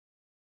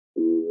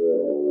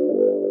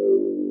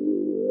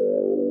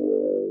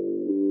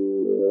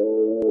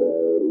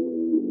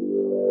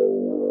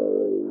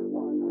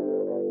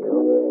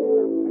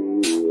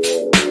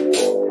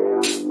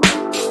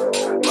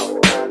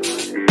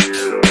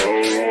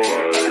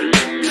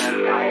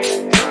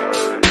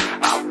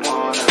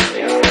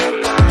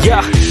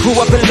Grew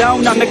up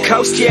alone on the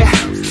coast, yeah.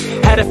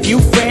 Had a few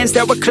friends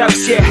that were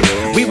close, yeah.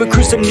 We would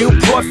cruise to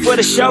Newport for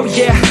the show,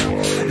 yeah.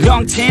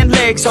 Long tan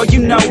legs, oh you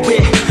know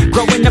it.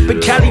 Growing up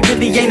in Cali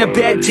really ain't a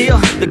bad deal.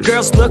 The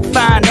girls look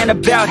fine and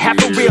about half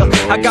a real.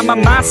 I got my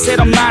mindset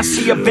on mine,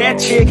 she a bad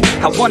chick.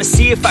 I wanna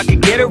see if I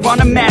could get her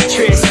on a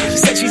mattress.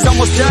 Said she's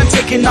almost done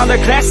taking all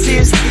her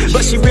classes,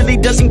 but she really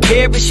doesn't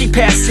care if she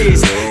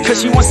passes,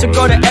 cause she wants to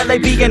go to LA,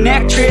 be an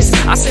actress.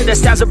 I said that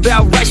sounds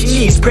about right, she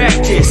needs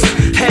practice.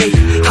 Hey,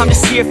 I'm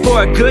just here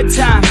for a good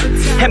time.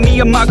 Had me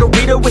a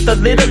margarita with a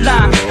little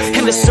lime,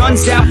 and the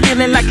sun's out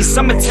feeling like it's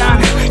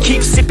summertime.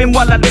 Keep sipping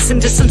while I listen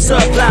to some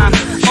Sublime.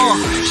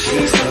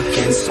 She's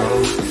looking so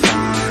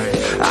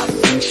fine, I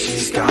think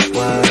she's got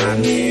what I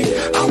need.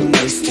 I'm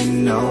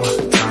wasting no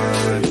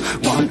time,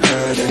 want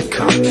her to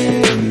come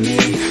into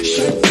me.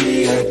 Should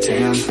be a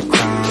damn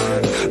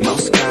crime,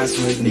 most guys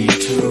would need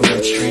to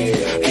retreat.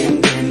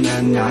 And in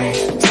the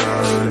night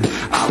time,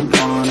 I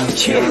wanna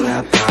feel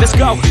that body. Let's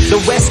go,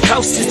 the West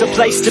Coast is the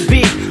place to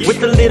be.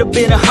 With a little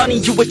bit of honey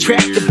you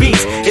attract the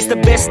bees. It's the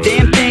best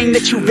damn thing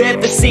that you've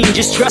ever seen.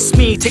 Just trust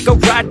me, take a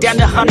ride down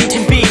to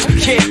Huntington Beach.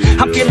 Yeah,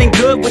 I'm feeling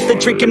good with the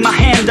drink in my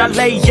hand. I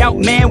lay out,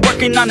 man,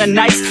 working on a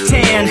nice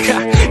tan.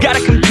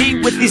 Gotta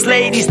compete with these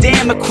ladies,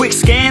 damn. A quick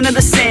scan of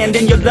the sand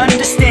and you'll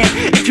understand.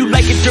 If you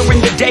like it during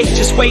the day,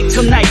 just wait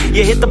till night.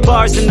 You hit the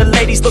bars and the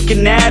ladies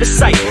looking at a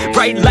sight.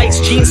 Bright lights,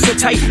 jeans so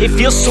tight, it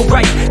feels so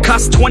right.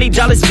 Costs $20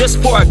 just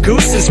for a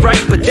goose and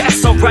Sprite, but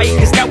that's alright,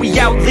 cause now we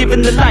out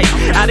living the life.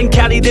 Out in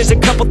Cali there's a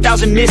couple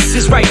thousand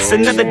Mrs. Rights.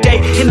 Another day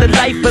in the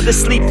life of the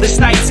sleepless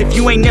nights. If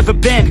you ain't never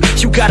been,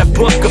 you gotta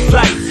book a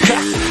flight.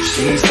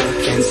 She's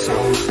looking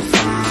so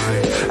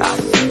fine, I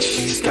think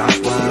she's got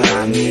what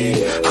I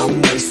need.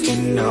 I'm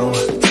wasting no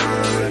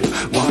time,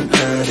 want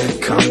her to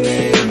come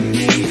into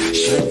me.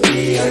 Should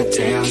be a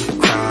damn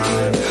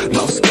crime,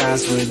 most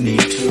guys would need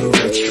to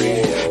retreat.